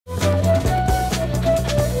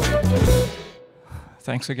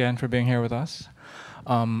Thanks again for being here with us.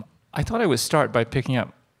 I thought I would start by picking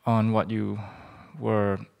up on what you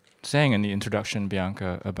were saying in the introduction,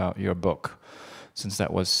 Bianca, about your book, since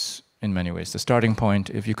that was, in many ways, the starting point.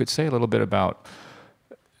 If you could say a little bit about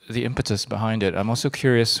the impetus behind it. I'm also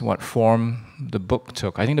curious what form the book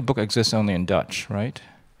took. I think the book exists only in Dutch, right?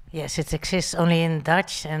 Yes, it exists only in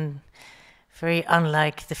Dutch, and very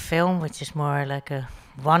unlike the film, which is more like a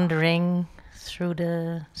wandering through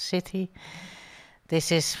the city.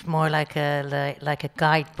 This is more like a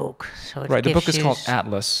guidebook. So right, the book is called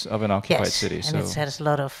Atlas of an Occupied City. Yes, and it has a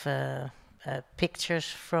lot of pictures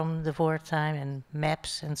from the wartime and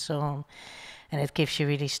maps and so on. And it gives you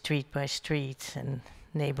really street by street and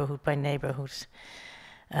neighborhood by neighborhood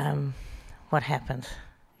what happened.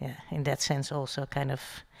 Yeah, in that sense also kind of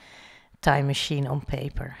time machine on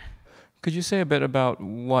paper. Could you say a bit about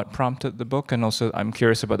what prompted the book, and also I'm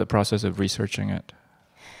curious about the process of researching it?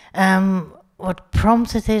 What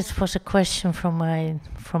prompted it was a question from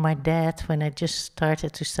my dad when I just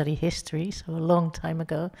started to study history, so a long time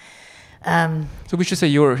ago. So we should say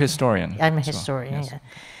you're a historian. I'm a historian, well. Yes.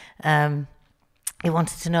 Yeah. He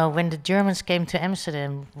wanted to know, when the Germans came to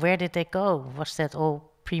Amsterdam, where did they go? Was that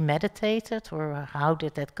all premeditated, or how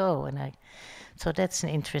did that go? And I thought that's an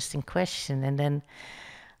interesting question. And then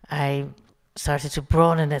I started to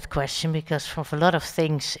broaden that question, because for a lot of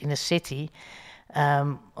things in the city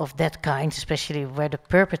of that kind, especially where the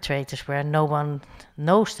perpetrators were, no one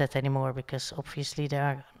knows that anymore, because obviously there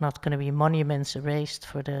are not going to be monuments erased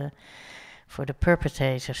for the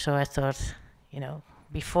perpetrators. So I thought,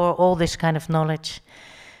 before all this kind of knowledge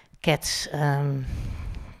gets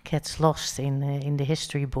lost in the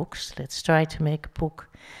history books, let's try to make a book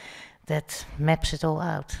that maps it all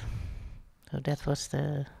out. So that was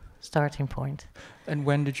the starting point. And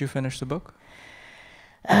when did you finish the book?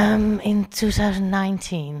 In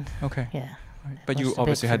 2019. Okay. Yeah. But you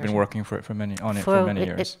obviously had been working for many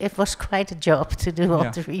years. It was quite a job to do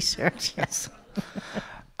all the research. Yes.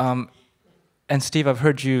 And Steve, I've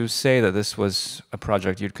heard you say that this was a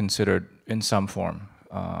project you'd considered in some form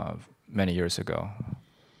many years ago.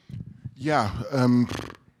 Yeah,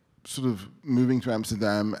 sort of moving to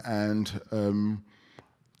Amsterdam and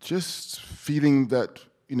just feeling that,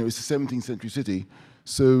 it's a 17th century city,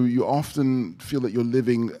 so you often feel that you're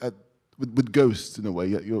living with ghosts in a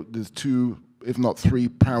way. There's two, if not three,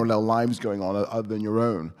 parallel lives going on other than your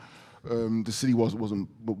own. The city wasn't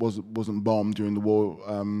bombed during the war.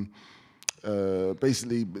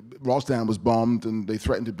 Basically, Rotterdam was bombed, and they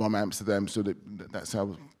threatened to bomb Amsterdam, so that's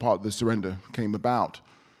how part of the surrender came about.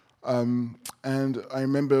 And I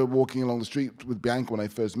remember walking along the street with Bianca when I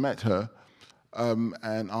first met her,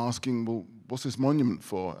 and asking, well, what's this monument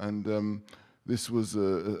for? And this was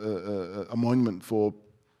a monument for,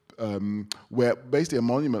 basically a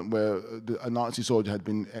monument where a Nazi soldier had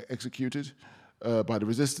been executed by the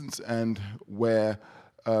resistance, and where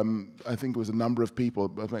I think it was a number of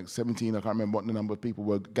people, I think 17, I can't remember what the number of people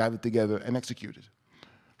were gathered together and executed.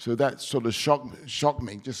 So that sort of shocked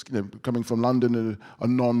me, just coming from London, a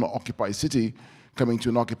non-occupied city, coming to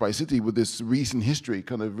an occupied city with this recent history,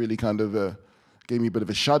 really gave me a bit of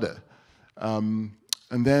a shudder.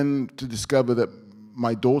 And then to discover that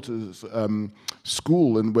my daughter's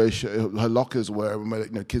school, and where her lockers were, and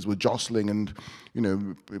where kids were jostling and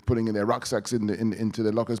putting in their rucksacks into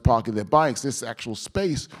their lockers, parking their bikes. This actual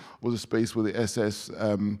space was a space where the SS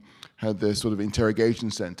had their sort of interrogation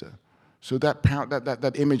center. So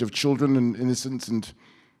that image of children and innocence and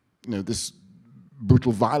this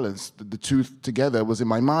brutal violence, the two together, was in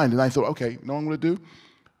my mind, and I thought, okay, you know what I'm going to do?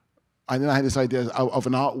 And then I had this idea of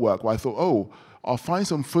an artwork where I thought, oh, I'll find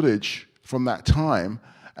some footage from that time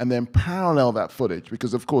and then parallel that footage,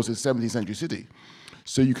 because of course it's 17th century city.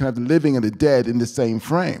 So you can have the living and the dead in the same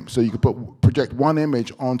frame. So you could project one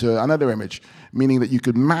image onto another image, meaning that you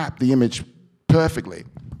could map the image perfectly.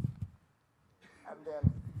 And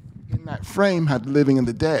then in that frame had the living and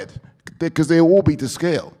the dead, because they all be to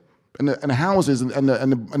scale. And the houses and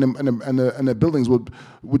the buildings would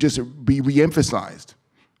just be re-emphasized.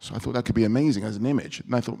 So I thought that could be amazing as an image.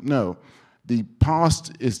 And I thought, no, the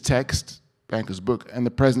past is text, Bianca's book, and the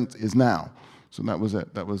present is now. So that was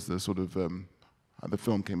it. That was the sort of how the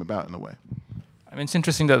film came about in a way. I mean, it's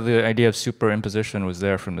interesting that the idea of superimposition was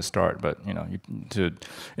there from the start, but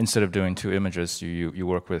instead of doing two images, you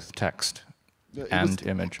work with text and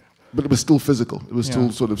image. But it was still physical. It was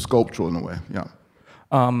still sort of sculptural in a way. Yeah.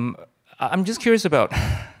 I'm just curious about,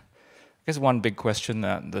 I guess, one big question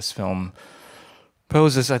that this film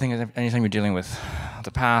poses, I think, anytime you're dealing with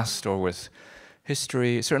the past or with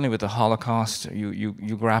history, certainly with the Holocaust, you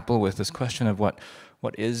grapple with this question of what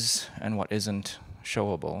is and what isn't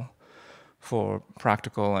showable. for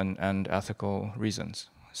practical and ethical reasons.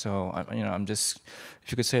 So I'm just,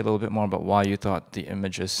 if you could say a little bit more about why you thought the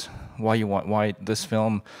images, why this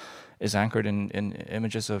film is anchored in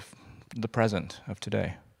images of the present, of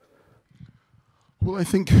today. Well, I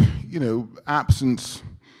think, absence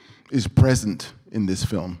is present in this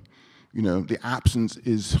film. The absence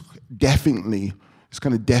is definitely, it's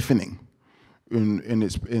kind of deafening in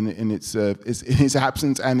its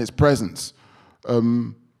absence and its presence.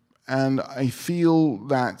 And I feel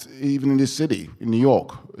that even in this city, in New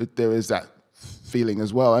York, there is that feeling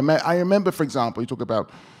as well. I remember, for example, you talk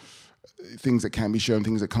about things that can be shown,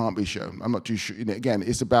 things that can't be shown. I'm not too sure. Again,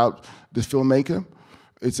 it's about the filmmaker.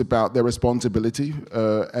 It's about their responsibility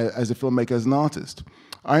as a filmmaker, as an artist.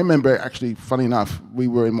 I remember, actually, funny enough, we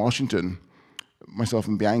were in Washington, myself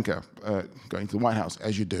and Bianca, going to the White House,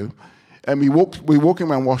 as you do, and we were walking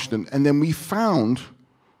around Washington, and then we found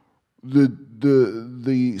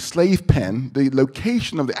the slave pen, the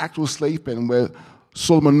location of the actual slave pen where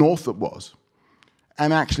Solomon Northup was.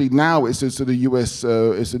 And actually now it's a sort of U.S.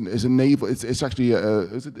 It's a naval. It's actually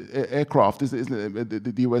is it aircraft, isn't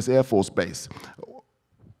it? The U.S. Air Force base.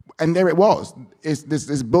 And there it was.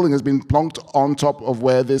 This building has been plonked on top of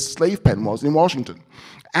where this slave pen was in Washington.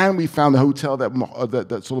 And we found the hotel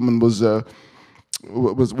that Solomon was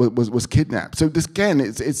kidnapped. So this, again,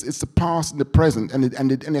 it's the past and the present,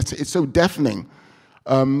 and it's so deafening.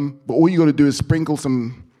 But all you got to do is sprinkle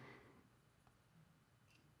some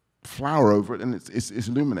flour over it, and it's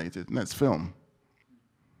illuminated, and that's film.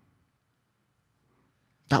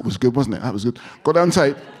 That was good, wasn't it? That was good. Got on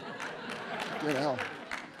tape.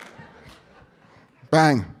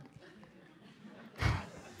 Bang.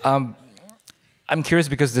 I'm curious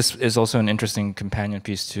because this is also an interesting companion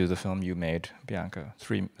piece to the film you made, Bianca,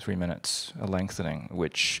 3 minutes, a lengthening,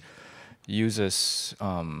 which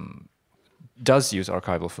does use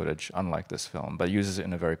archival footage, unlike this film, but uses it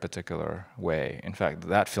in a very particular way. In fact,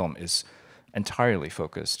 that film is entirely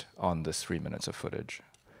focused on this 3 minutes of footage.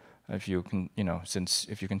 If you can,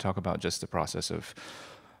 if you can talk about just the process of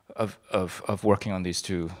working on these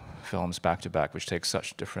two films back to back, which takes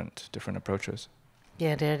such different approaches.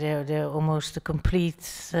 Yeah, they're almost the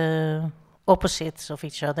complete opposites of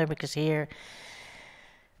each other, because here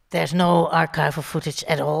there's no archival footage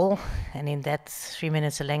at all, and in that 3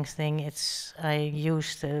 minutes length thing, I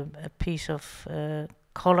used a piece of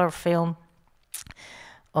color film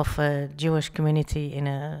of a Jewish community in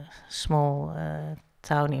a small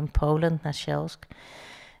town in Poland, Naszelsk,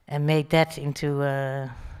 and made that into a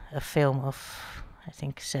film of, I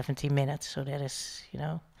think, 70 minutes. So that is,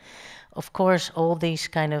 of course, all these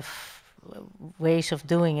kind of ways of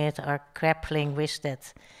doing it are grappling with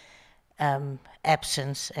that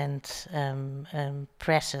absence and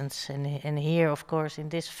presence. And here, of course, in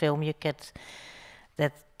this film, you get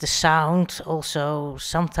that the sound also,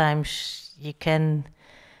 sometimes you can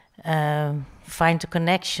find a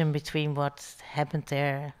connection between what happened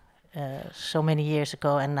there so many years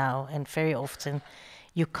ago and now, and very often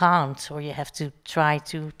you can't, or you have to try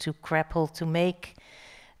to grapple to make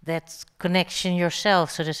that connection yourself.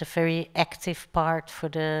 So there's a very active part for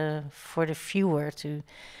the viewer to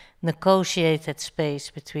negotiate that space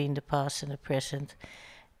between the past and the present,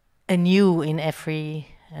 anew in every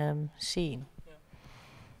scene.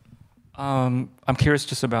 I'm curious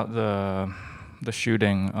just about the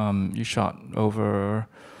shooting. You shot over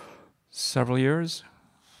several years?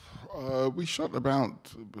 We shot about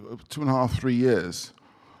 2.5, 3 years,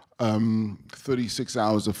 36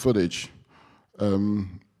 hours of footage.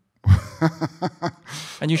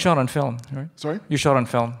 And you shot on film, right? Sorry? You shot on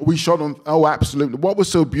film. We shot on, oh, absolutely. What was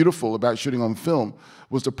so beautiful about shooting on film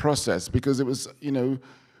was the process, because it was,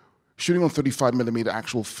 shooting on 35mm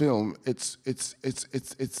actual film, it's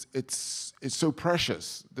so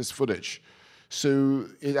precious, this footage. So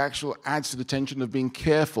it actually adds to the tension of being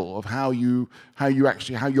careful of how you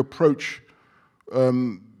approach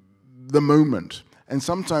the moment. And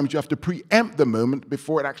sometimes you have to preempt the moment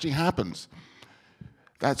before it actually happens.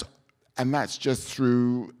 That's just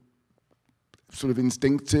through sort of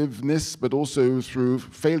instinctiveness, but also through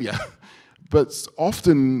failure. But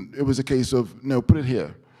often it was a case of, no, put it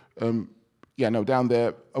here. Yeah, no, down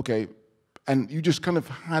there, okay. And you just kind of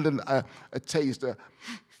had a taste,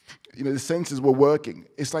 the senses were working.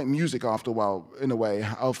 It's like music after a while, in a way,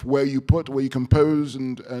 of where you put, where you compose,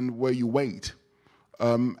 and where you wait.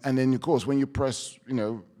 And then, of course, when you press,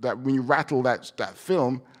 when you rattle that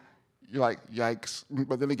film, you're like, yikes.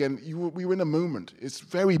 But then again, we were in a moment. It's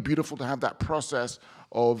very beautiful to have that process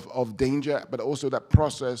of danger, but also that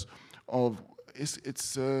process of,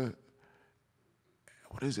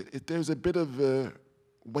 what is it? There's a bit of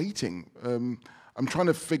waiting. I'm trying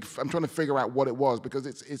to figure out what it was, because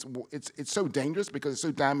it's so dangerous, because it's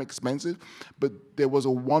so damn expensive. But there was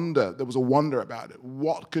a wonder about it.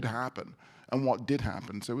 What could happen, and what did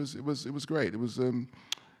happen. So it was great. It was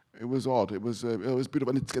odd. It was beautiful,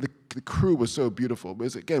 and the crew was so beautiful.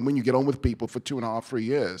 Because again, when you get on with people for 2.5, 3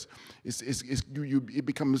 years, it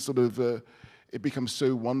becomes sort of it becomes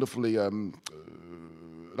so wonderfully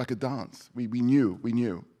like a dance. We knew,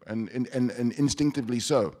 and instinctively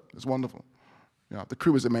so. It's wonderful. Yeah, the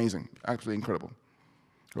crew was amazing, absolutely incredible.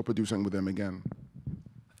 Hope I do something with them again.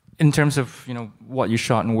 In terms of what you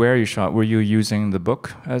shot and where you shot, were you using the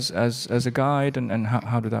book as a guide, and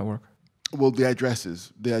how did that work? Well, the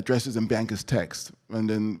addresses and Bianca's text, and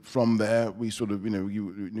then from there we sort of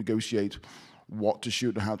you negotiate what to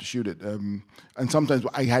shoot and how to shoot it. And sometimes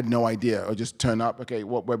I had no idea. I just turn up. Okay,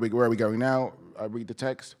 where are we going now? I read the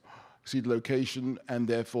text, see the location, and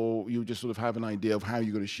therefore you just sort of have an idea of how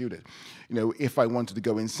you're going to shoot it. If I wanted to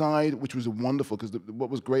go inside, which was wonderful, because what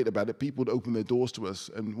was great about it, people would open their doors to us,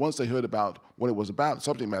 and once they heard about what it was about,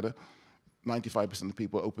 subject matter, 95% of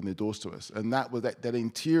people opened their doors to us, and that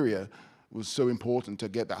interior was so important to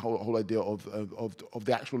get that whole idea of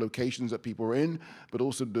the actual locations that people were in, but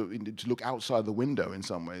also to look outside the window in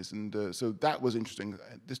some ways, and so that was interesting.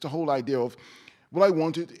 Just the whole idea of what I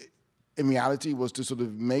wanted in reality was to sort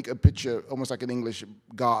of make a picture almost like an English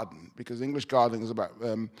garden, because English gardening is about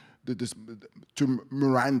to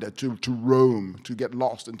Miranda, to roam, to get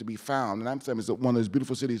lost and to be found. And Amsterdam is one of those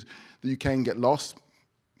beautiful cities that you can get lost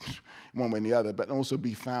one way or the other, but also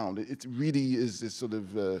be found. It really is this sort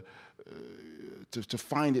of to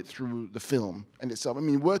find it through the film and itself. I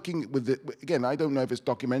mean, working with it, again, I don't know if it's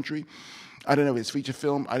documentary, I don't know if it's feature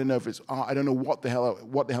film, I don't know if it's art, I don't know what the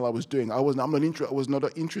hell I was doing. I was not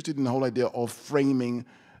interested in the whole idea of framing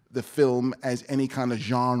the film as any kind of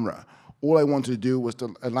genre. All I wanted to do was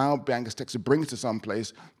to allow Bianca's text to bring us to some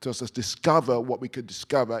place, to us discover what we could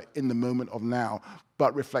discover in the moment of now,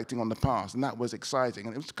 but reflecting on the past, and that was exciting.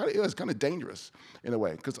 And it was kind of dangerous in a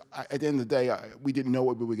way, because at the end of the day, we didn't know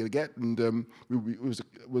what we were going to get, and it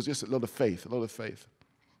was just a lot of faith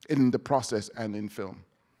in the process and in film.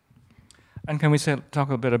 And can we talk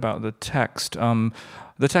a bit about the text?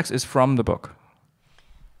 The text is from the book.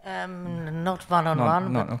 Not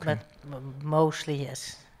one-on-one, okay. but mostly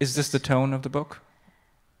yes. Is this the tone of the book?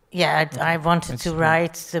 Yeah, I wanted to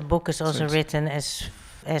write. The book is also written as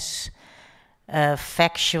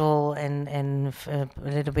factual and a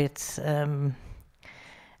little bit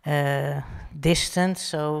distant.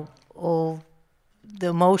 So all the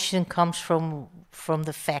emotion comes from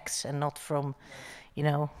the facts and not from,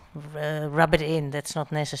 rub it in. That's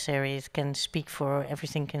not necessary. It can speak for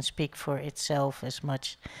everything. Can speak for itself as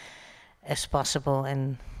much as possible,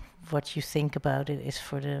 and what you think about it is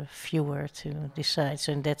for the viewer to decide.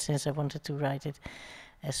 So in that sense, I wanted to write it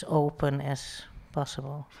as open as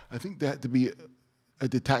possible. I think there had to be a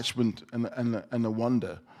detachment and a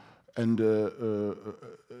wonder, and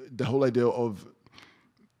the whole idea of,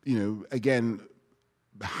 again,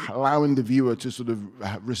 allowing the viewer to sort of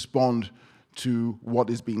respond to what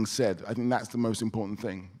is being said. I think that's the most important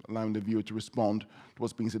thing, allowing the viewer to respond to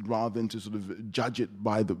what's being said rather than to sort of judge it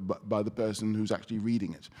by the person who's actually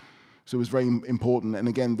reading it. So it was very important, and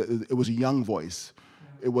again, it was a young voice.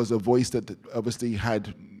 It was a voice that obviously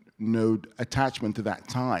had no attachment to that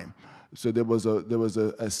time. So there was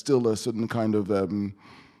still a certain kind of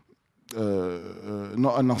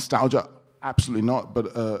not a nostalgia, absolutely not,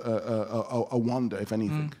 but a wonder, if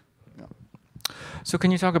anything. Yeah. So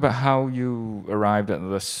can you talk about how you arrived at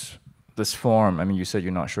this form? I mean, you said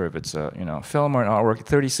you're not sure if it's a film or an artwork.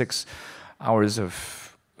 36 hours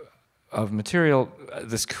of material.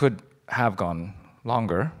 This could have gone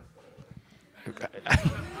longer.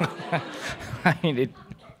 I mean,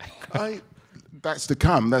 that's to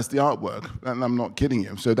come. That's the artwork, and I'm not kidding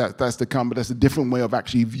you. So that's to come, but that's a different way of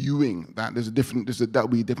actually viewing that. That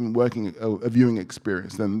would be a different a viewing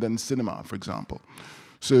experience than cinema, for example.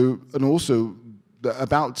 So, and also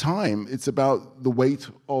about time, it's about the weight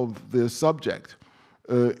of the subject.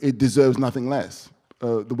 It deserves nothing less.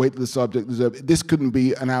 The weight of the subject deserves. This couldn't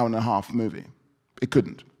be an hour and a half movie. It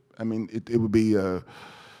couldn't. I mean, it would be.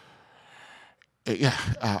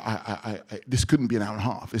 This couldn't be an hour and a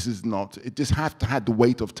half. This is not. It just had the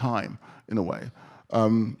weight of time in a way,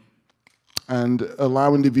 and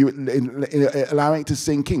allowing the viewer, allowing it to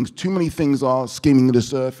sink in. Too many things are skimming the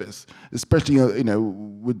surface, especially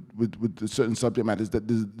with certain subject matters that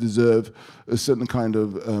deserve a certain kind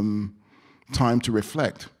of time to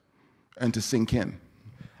reflect and to sink in.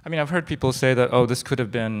 I mean, I've heard people say that, oh, this could have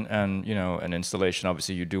been an installation.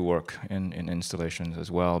 Obviously, you do work in installations as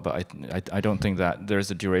well, but I don't think that there's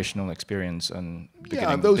a durational experience and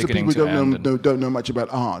those are people who don't know much about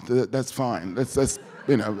art. That's fine. That's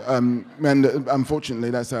and unfortunately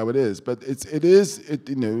that's how it is. But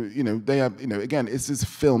they have again, it's this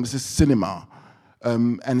film, this is cinema,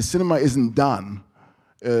 and cinema isn't done.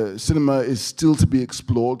 Cinema is still to be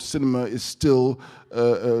explored. Cinema is still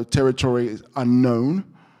territory unknown.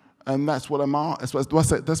 And that's what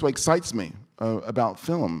that's what excites me about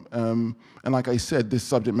film. And like I said, this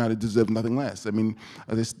subject matter deserves nothing less. I mean,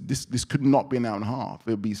 this could not be an hour and a half.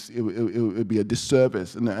 It would be a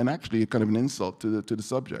disservice and actually a kind of an insult to the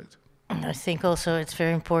subject. I think also it's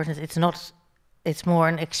very important. It's more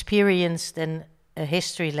an experience than a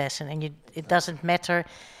history lesson, and it doesn't matter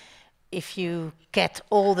if you get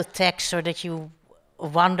all the text or that you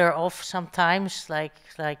wander off sometimes, like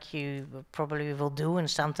you probably will do, and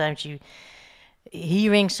sometimes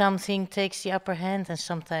hearing something takes the upper hand, and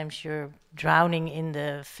sometimes you're drowning in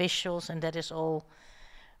the visuals, and that is all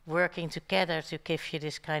working together to give you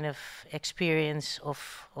this kind of experience of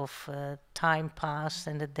time past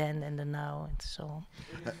and the then and the now and so on.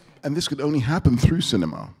 And this could only happen through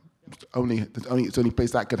cinema. It's the only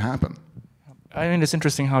place that could happen. I mean, it's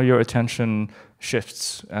interesting how your attention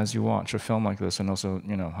shifts as you watch a film like this, and also,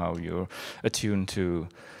 how you're attuned to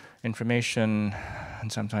information, and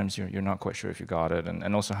sometimes you're not quite sure if you got it,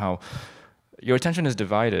 and also how your attention is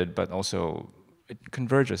divided, but also it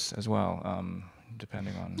converges as well,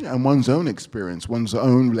 depending on... Yeah, and one's own experience, one's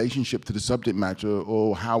own relationship to the subject matter,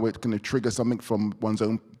 or how it can trigger something from one's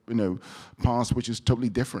own, past, which is totally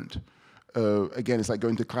different. Again, it's like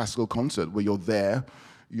going to a classical concert where you're there,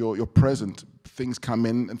 you're present, things come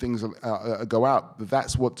in and things go out. But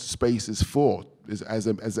that's what space is for, as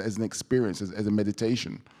an experience, as a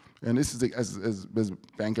meditation. And this is, as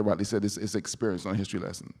Bianca rightly said, it's experience, not a history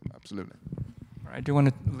lesson. Absolutely. I do want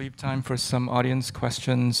to leave time for some audience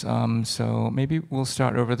questions, so maybe we'll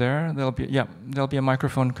start over there. There'll be a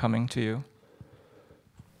microphone coming to you.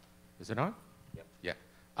 Is it on? Yep.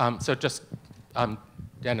 Yeah. So just,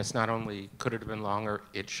 Dennis, not only could it have been longer,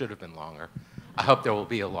 it should have been longer. I hope there will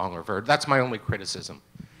be a longer version. That's my only criticism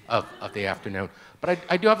of the afternoon. But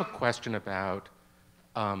I do have a question about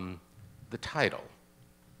the title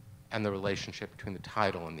and the relationship between the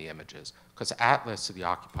title and the images. Because Atlas of the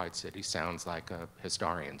Occupied City sounds like a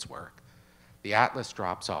historian's work. The Atlas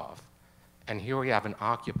drops off, and here we have an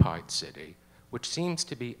occupied city, which seems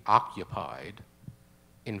to be occupied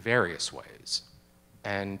in various ways.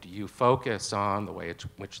 And you focus on the way in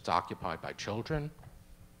which it's occupied by children,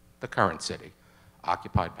 the current city,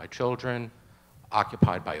 occupied by children,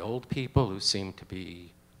 occupied by old people who seem to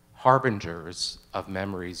be harbingers of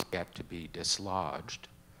memories yet to be dislodged,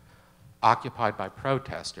 occupied by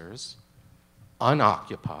protesters,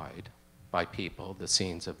 unoccupied by people, the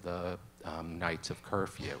scenes of the nights of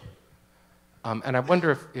curfew. And I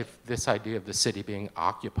wonder if this idea of the city being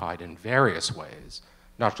occupied in various ways,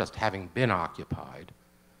 not just having been occupied,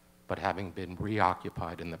 but having been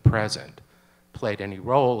reoccupied in the present, played any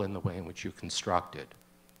role in the way in which you constructed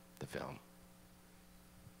the film.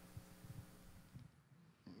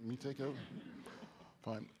 Me take over?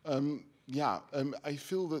 Fine. I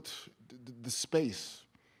feel that the space,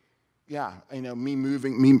 me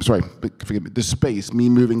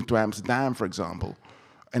moving to Amsterdam, for example,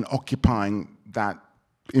 and occupying that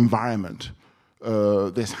environment,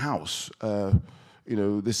 this house,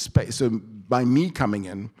 this space. So by me coming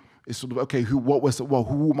in, it's sort of, okay, whose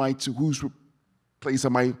place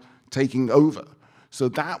am I taking over? So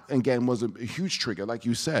that, again, was a huge trigger, like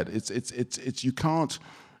you said. It's you can't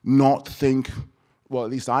not think, well, at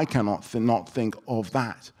least I cannot not think of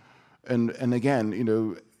that. And again,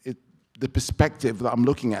 the perspective that I'm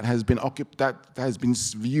looking at has been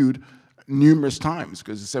viewed numerous times,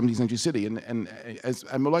 because it's a 17th century city, and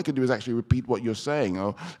all I could do is actually repeat what you're saying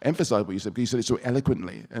or emphasize what you said, because you said it so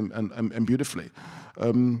eloquently and beautifully.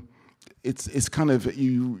 It's kind of,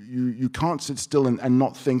 you can't sit still and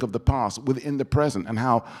not think of the past within the present and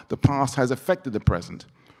how the past has affected the present.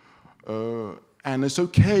 And it's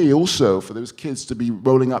okay also for those kids to be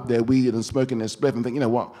rolling up their weed and smoking their spliff and think, you know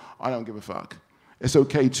what, I don't give a fuck. It's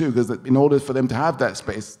okay too, because in order for them to have that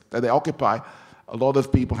space that they occupy, a lot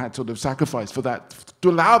of people had to sort of sacrifice for that, to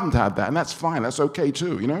allow them to have that, and that's fine, that's okay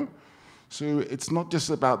too, So it's not just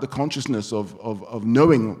about the consciousness of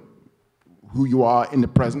knowing who you are in the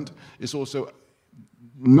present, it's also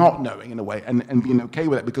not knowing in a way, and being okay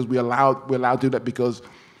with it, because we're allowed to do that because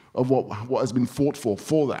of what has been fought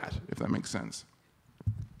for that, if that makes sense.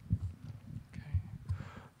 Okay.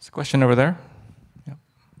 There's a question over there. Yep.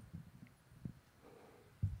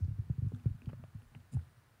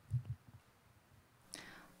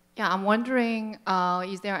 Yeah, I'm wondering,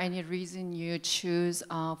 is there any reason you choose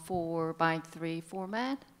 4:3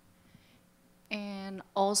 format? And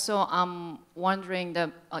also, I'm wondering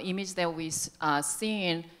the image that we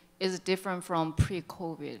seen is different from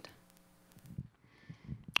pre-COVID.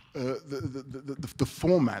 The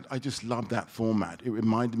format, I just love that format. It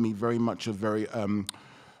reminded me very much of very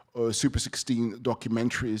Super 16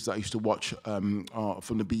 documentaries that I used to watch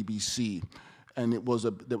from the BBC, and it was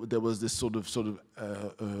there was this sort of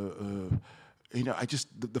you know,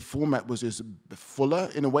 the format was just fuller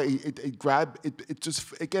in a way. It grabbed it just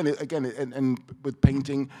again and with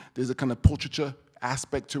painting there's a kind of portraiture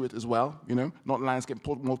aspect to it as well. You know, not landscape,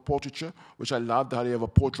 more portraiture, which I love. The idea of a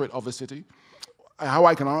portrait of a city. How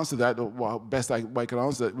I can answer that, or well, best I can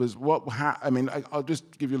answer it, was I'll just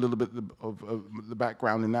give you a little bit of the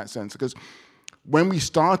background in that sense, because when we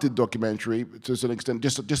started documentary, to some extent,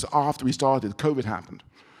 just after we started, COVID happened.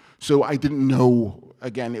 So I didn't know,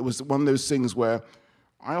 again, it was one of those things where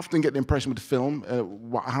I often get the impression with film,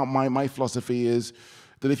 how my philosophy is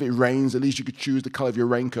that if it rains, at least you could choose the color of your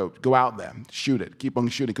raincoat, go out there, shoot it, keep on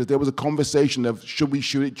shooting, because there was a conversation of, should we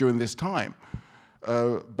shoot it during this time?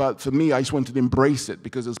 But for me, I just wanted to embrace it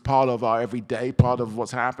because it's part of our everyday, part of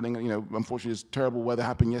what's happening. You know, unfortunately, there's terrible weather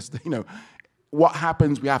happened yesterday. You know, what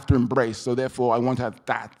happens, we have to embrace. So therefore, I want to have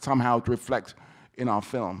that somehow to reflect in our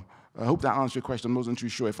film. I hope that answers your question. I wasn't too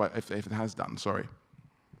sure if it has done. Sorry.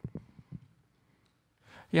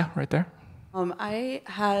 Yeah, right there. I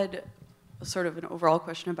had sort of an overall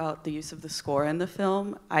question about the use of the score in the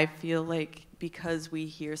film. I feel like because we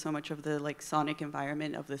hear so much of the sonic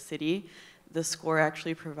environment of the city, the score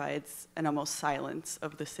actually provides an almost silence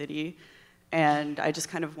of the city. And I just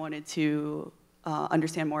kind of wanted to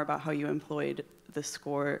understand more about how you employed the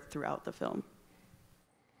score throughout the film.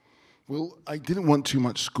 Well, I didn't want too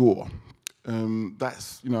much score.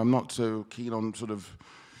 That's, you know, I'm not so keen on sort of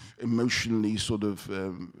emotionally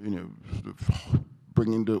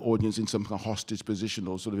bringing the audience in some kind of hostage position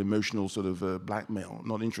or sort of emotional sort of blackmail.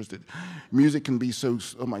 Not interested. Music can be so,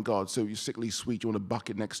 oh my God, so you're sickly sweet, you want a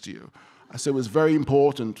bucket next to you. So it was very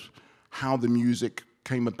important how the music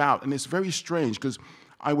came about. And it's very strange because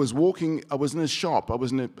I was in a shop, I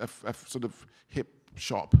was in a sort of hip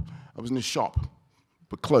shop. I was in a shop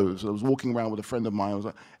for clothes. I was walking around with a friend of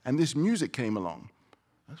mine, and this music came along.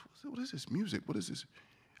 I said, what is this music? What is this?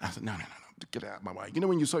 I said, no, get out of my way. You know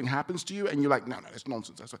when something happens to you and you're like, no, that's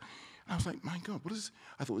nonsense. I was like, my God, what is this?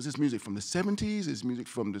 I thought, is this music from the 70s? Is this music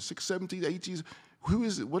from the 60s, 70s, 80s? Who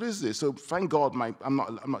is it? What is this? So thank God, I'm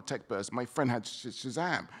not a tech person. My friend had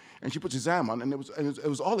Shazam, and she put Shazam on, and it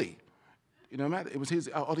was Ollie. You know, it was his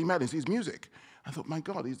Ollie Madden's his music. I thought, my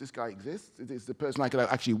God, this guy exists. It's the person I could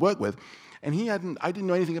actually work with, and I didn't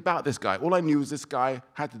know anything about this guy. All I knew was this guy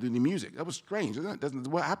had to do the music. That was strange, isn't it? Doesn't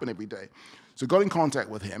happen every day. So got in contact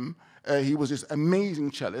with him. He was this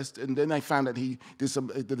amazing cellist, and then I found that he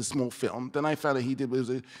did a small film. Then I found that he was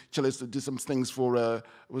a cellist that did some things for,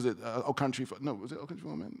 was it Old Country for, no, was it Old Country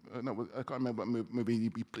for Men? No, I can't remember what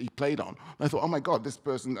movie he played on. And I thought, oh my God, this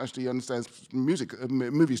person actually understands music,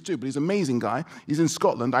 movies too, but he's an amazing guy. He's in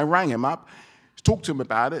Scotland. I rang him up, talked to him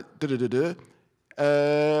about it,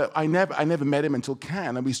 I never met him until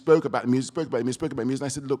Cannes, and we spoke about music, and I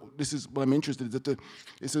said, look, this is what I'm interested in, that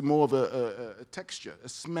it's more of a texture, a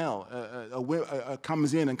smell,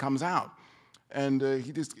 comes in and comes out. And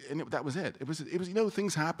that was it. It was, you know,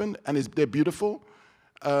 things happen, and they're beautiful,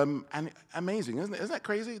 and amazing, isn't it? Isn't that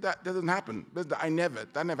crazy? That doesn't happen. That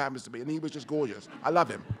never happens to me, and he was just gorgeous. I love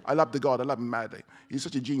him. I love the God. I love him madly. He's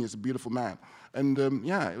such a genius, a beautiful man. And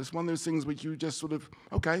yeah, it was one of those things which you just sort of,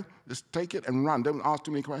 okay, just take it and run. Don't ask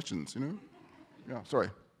too many questions, you know? Yeah, sorry.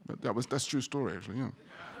 But that's a true story, actually, yeah.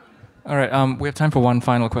 All right, we have time for one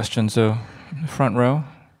final question, so front row.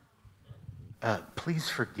 Please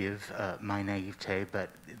forgive my naivete,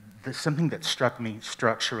 but there's something that struck me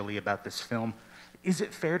structurally about this film. Is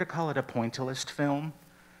it fair to call it a pointillist film?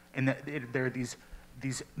 And that there are these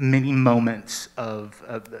many moments of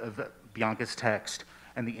Bianca's text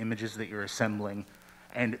and the images that you're assembling,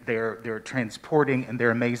 and they're transporting and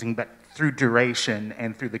they're amazing, but through duration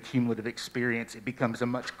and through the cumulative experience, it becomes a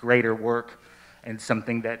much greater work and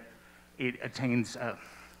something that it attains,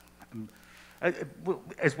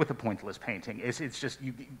 as with a pointillist painting, it's just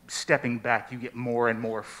you stepping back, you get more and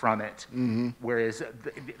more from it. Mm-hmm. Whereas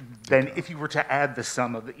then if you were to add the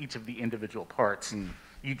sum of each of the individual parts,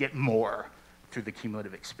 you get more through the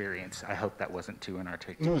cumulative experience. I hope that wasn't too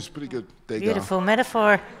inarticulate. No, it's pretty good. Beautiful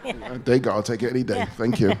metaphor. Degas, I'll take it any day. Yeah.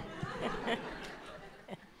 Thank you.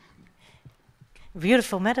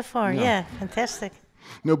 Beautiful metaphor, yeah, fantastic.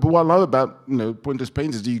 No, but what I love about pointillist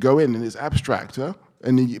paintings is you go in and it's abstract, huh?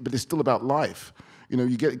 But it's still about life. You know,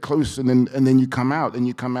 you get close and then you come out and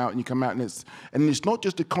you come out and you come out, and it's not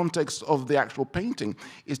just the context of the actual painting,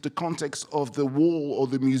 it's the context of the wall or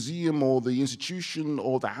the museum or the institution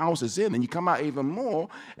or the house it's in, and you come out even more,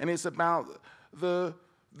 and it's about the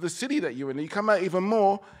city that you're in, and you come out even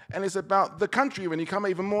more, and it's about the country you're in, you come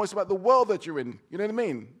out even more, it's about the world that you're in. You know what I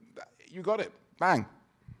mean? You got it. Bang.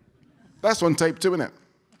 That's on tape too, isn't it?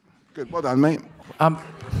 Good. Well done, mate.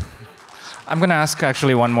 I'm going to ask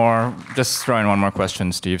actually one more, just throw in one more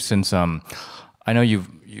question, Steve, since I know you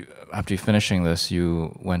after finishing this,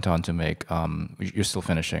 you went on to make, you're still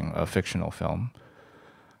finishing a fictional film.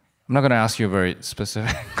 I'm not going to ask you a very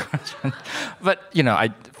specific question, but you know, I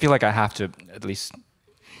feel like I have to at least.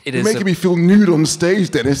 You're making me feel nude on stage,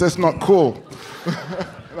 Dennis. That's not cool.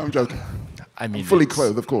 I'm joking. I mean, I'm fully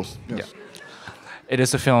clothed, of course. Yes. Yeah. It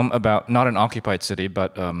is a film about not an occupied city,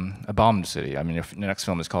 but a bombed city. I mean, the next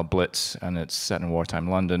film is called Blitz, and it's set in wartime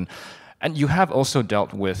London. And you have also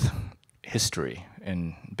dealt with history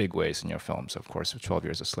in big ways in your films, of course, with 12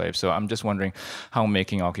 Years a Slave. So I'm just wondering how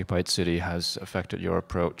making Occupied City has affected your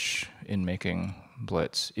approach in making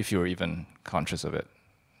Blitz, if you're even conscious of it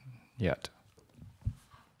yet.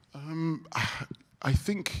 I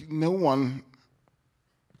think no one,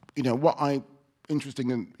 you know, what I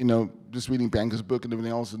interesting in, you know, just reading Bianca's book and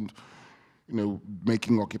everything else, and you know,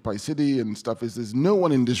 making Occupy City and stuff, is there's no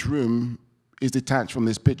one in this room is detached from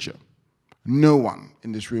this picture. No one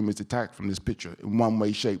in this room is detached from this picture in one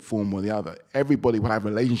way, shape, form, or the other. Everybody will have a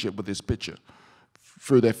relationship with this picture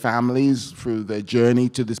through their families, through their journey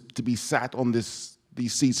to this, to be sat on these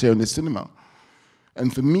seats here in the cinema.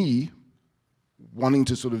 And for me, wanting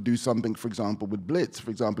to sort of do something, for example, with Blitz, for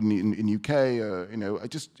example, in UK, you know, I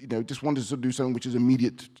just wanted to sort of do something which is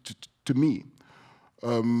immediate to me.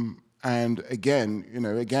 And again, you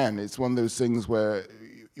know, it's one of those things where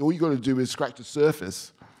all you got to do is scratch the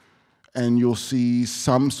surface, and you'll see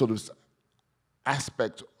some sort of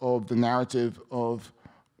aspect of the narrative of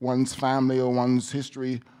one's family or one's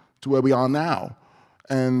history to where we are now.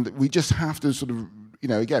 And we just have to sort of, you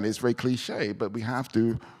know, again, it's very cliche, but we have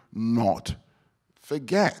to not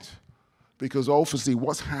forget, because obviously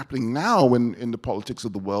what's happening now in the politics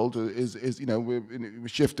of the world is you know, we're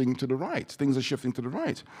shifting to the right. Things are shifting to the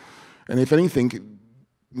right. And if anything,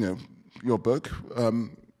 you know, your book,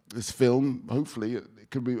 this film, hopefully,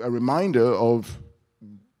 it could be a reminder of,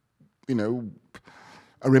 you know,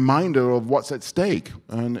 a reminder of what's at stake,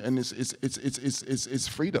 and it's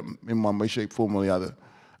freedom in one way, shape, form, or the other.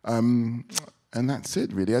 And that's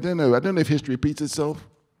it, really. I don't know if history repeats itself.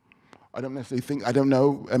 I don't necessarily think. I don't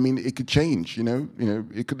know. I mean, it could change. You know.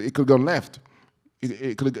 It could go left.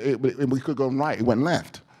 We could go right. It went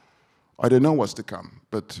left. I don't know what's to come.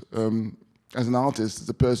 But as an artist, as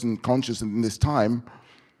a person conscious in this time,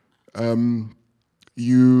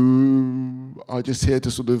 you are just here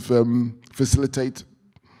to sort of facilitate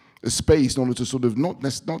a space in order to sort of not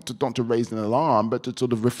to raise an alarm, but to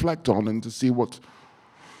sort of reflect on and to see what.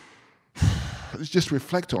 Let's just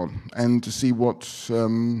reflect on and to see what.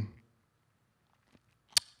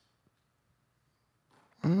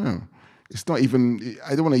 I don't know. It's not even.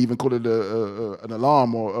 I don't want to even call it an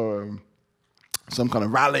alarm or some kind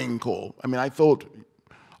of rallying call. I mean, I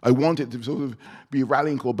wanted to sort of be a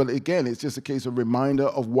rallying call, but again, it's just a case of reminder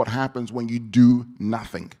of what happens when you do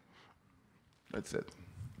nothing. That's it.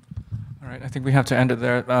 All right, I think we have to end it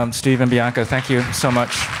there. Steve and Bianca, thank you so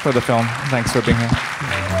much for the film. Thanks for being here.